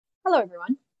Hello,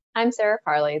 everyone. I'm Sarah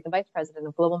Farley, the Vice President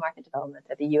of Global Market Development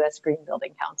at the U.S. Green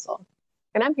Building Council,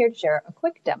 and I'm here to share a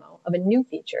quick demo of a new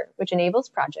feature which enables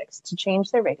projects to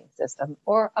change their rating system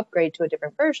or upgrade to a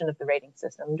different version of the rating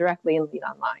system directly in LEED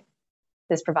Online.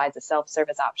 This provides a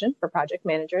self-service option for project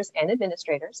managers and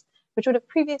administrators, which would have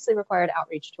previously required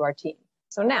outreach to our team.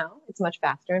 So now it's a much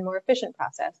faster and more efficient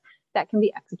process that can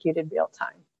be executed real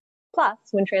time. Plus,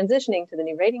 when transitioning to the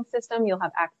new rating system, you'll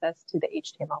have access to the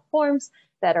HTML forms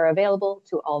that are available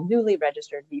to all newly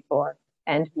registered V4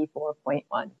 and V4.1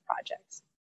 projects.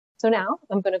 So now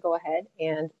I'm going to go ahead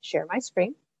and share my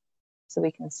screen so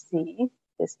we can see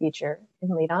this feature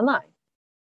in LEED Online.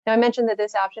 Now, I mentioned that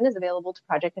this option is available to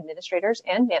project administrators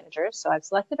and managers, so I've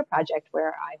selected a project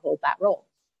where I hold that role.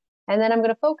 And then I'm going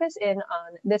to focus in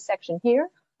on this section here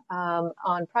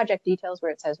on project details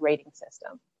where it says rating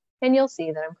system. And you'll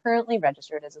see that I'm currently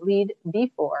registered as a LEED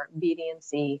V4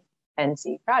 BD&C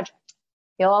NC project.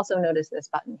 You'll also notice this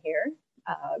button here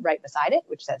right beside it,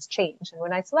 which says change. And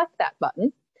when I select that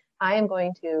button, I am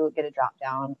going to get a drop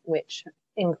down, which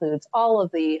includes all of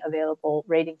the available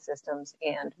rating systems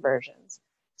and versions.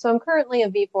 So I'm currently a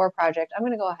V4 project. I'm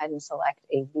going to go ahead and select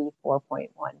a V4.1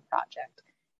 project.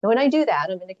 And when I do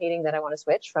that, I'm indicating that I want to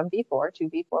switch from V4 to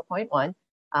V4.1,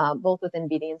 both within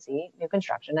BD&C, new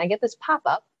construction. I get this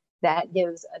pop-up that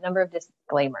gives a number of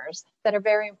disclaimers that are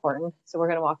very important. So we're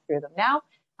going to walk through them now,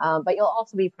 but you'll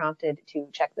also be prompted to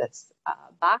check this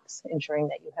box, ensuring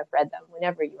that you have read them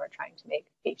whenever you are trying to make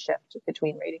a shift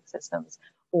between rating systems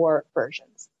or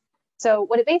versions. So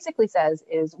what it basically says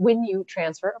is when you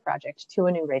transfer a project to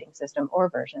a new rating system or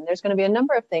version, there's going to be a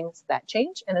number of things that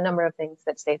change and a number of things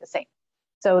that stay the same.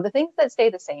 So the things that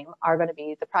stay the same are going to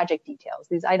be the project details.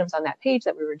 These items on that page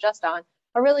that we were just on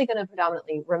are really going to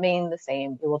predominantly remain the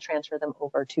same. You will transfer them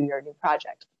over to your new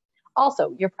project.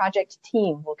 Also, your project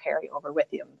team will carry over with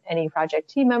you. Any project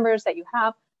team members that you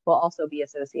have will also be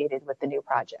associated with the new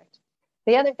project.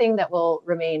 The other thing that will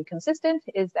remain consistent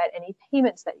is that any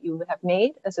payments that you have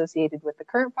made associated with the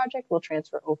current project will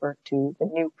transfer over to the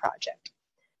new project.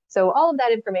 So all of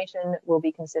that information will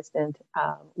be consistent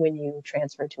when you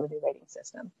transfer to a new rating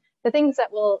system. The things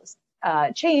that will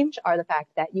change are the fact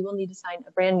that you will need to sign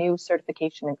a brand new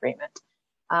certification agreement.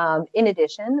 In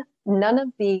addition, none of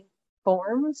the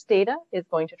forms data is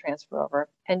going to transfer over,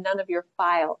 and none of your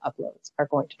file uploads are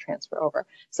going to transfer over.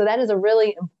 So that is a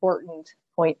really important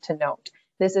point to note.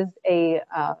 This is a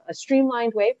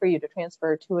streamlined way for you to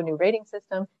transfer to a new rating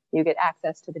system. You get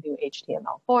access to the new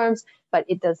HTML forms, but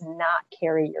it does not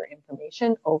carry your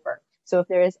information over. So if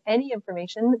there is any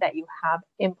information that you have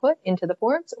input into the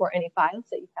forms or any files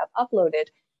that you have uploaded,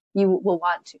 you will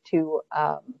want to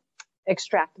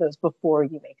extract those before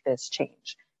you make this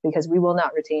change, because we will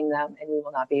not retain them and we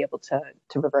will not be able to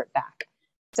revert back.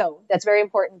 So that's very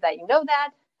important that you know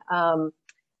that.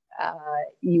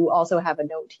 You also have a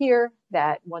note here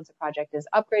that once a project is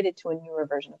upgraded to a newer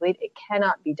version of LEED, it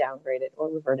cannot be downgraded or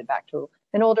reverted back to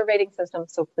an older rating system.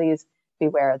 So please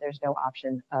beware, there's no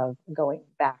option of going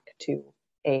back to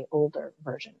an older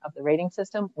version of the rating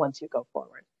system once you go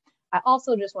forward. I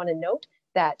also just want to note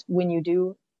that when you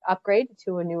do upgrade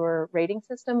to a newer rating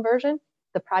system version,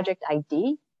 the project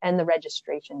ID and the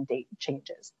registration date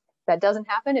changes. That doesn't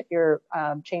happen if you're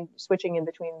switching in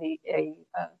between a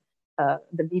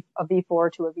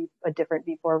V4 to a different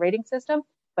V4 rating system.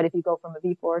 But if you go from a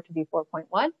V4 to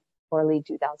V4.1 or LEED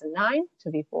 2009 to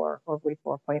V4 or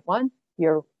V4.1,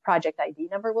 your project ID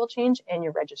number will change and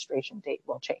your registration date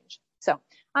will change. So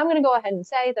I'm going to go ahead and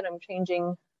say that I'm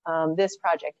changing this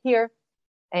project here.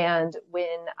 And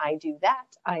when I do that,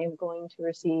 I am going to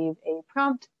receive a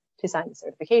prompt to sign the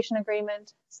certification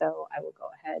agreement. So I will go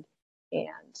ahead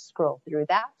and scroll through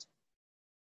that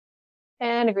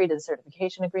and agree to the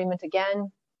certification agreement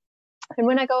again. And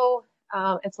when I go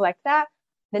and select that,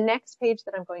 the next page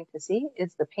that I'm going to see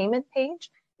is the payment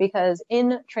page, because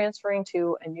in transferring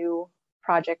to a new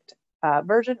project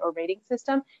version or rating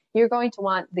system, you're going to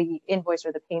want the invoice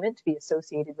or the payment to be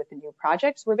associated with the new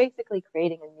project. So we're basically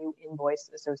creating a new invoice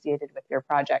associated with your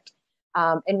project.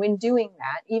 And when doing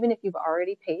that, even if you've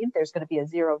already paid, there's going to be a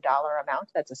 $0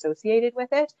 amount that's associated with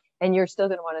it, and you're still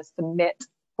going to want to submit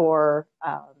for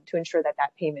to ensure that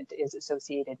that payment is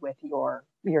associated with your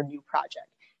new project.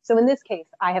 So in this case,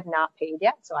 I have not paid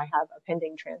yet, so I have a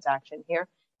pending transaction here,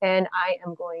 and I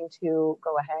am going to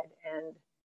go ahead and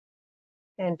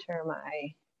enter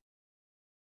my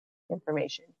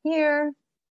information here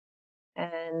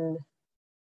and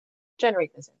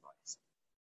generate this invoice.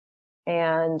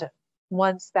 And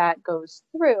once that goes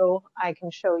through, I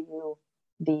can show you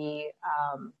the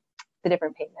the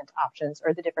different payment options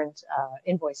or the different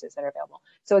invoices that are available.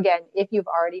 So again, if you've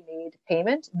already made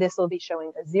payment, this will be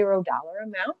showing a $0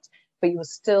 amount, but you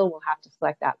still will have to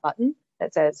select that button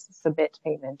that says submit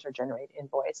payment or generate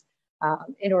invoice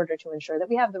in order to ensure that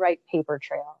we have the right paper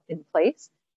trail in place,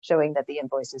 showing that the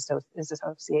invoice is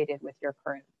associated with your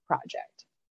current project.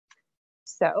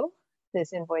 So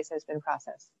this invoice has been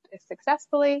processed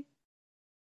successfully.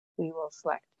 We will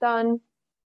select done.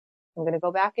 I'm going to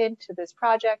go back into this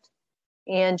project,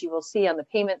 and you will see on the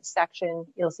payment section,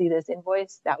 you'll see this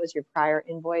invoice. That was your prior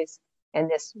invoice, and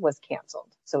this was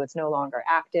canceled. So it's no longer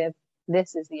active.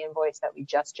 This is the invoice that we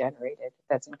just generated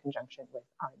that's in conjunction with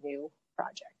our new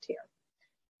project here.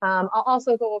 I'll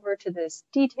also go over to this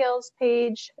details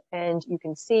page, and you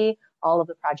can see all of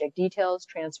the project details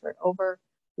transferred over.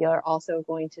 You're also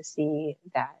going to see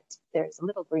that there's a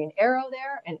little green arrow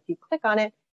there, and if you click on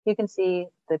it, you can see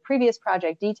the previous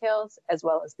project details as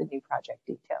well as the new project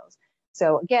details.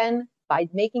 So again, by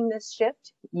making this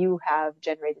shift, you have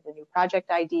generated a new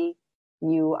project ID.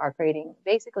 You are creating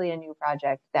basically a new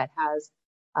project that has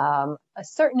a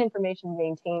certain information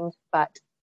maintained, but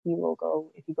you will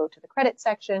go, if you go to the credit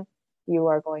section, you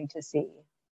are going to see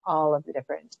all of the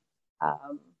different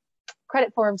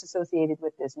credit forms associated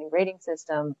with this new rating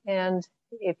system. And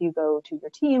if you go to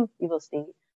your team, you will see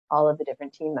all of the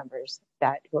different team members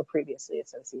that were previously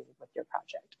associated with your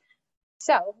project.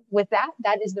 So with that,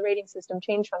 that is the rating system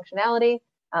change functionality.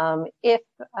 If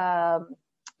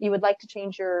you would like to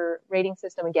change your rating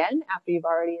system again after you've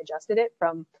already adjusted it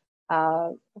from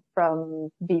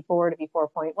V4 to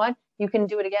V4.1, you can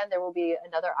do it again. There will be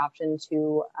another option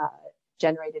to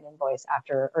generate an invoice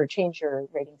after, or change your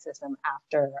rating system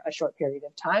after a short period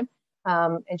of time,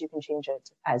 and you can change it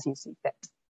as you see fit.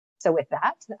 So with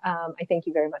that, I thank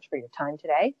you very much for your time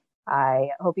today. I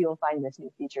hope you will find this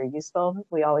new feature useful.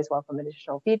 We always welcome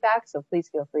additional feedback, so please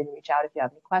feel free to reach out if you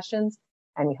have any questions,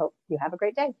 and we hope you have a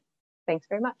great day. Thanks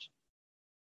very much.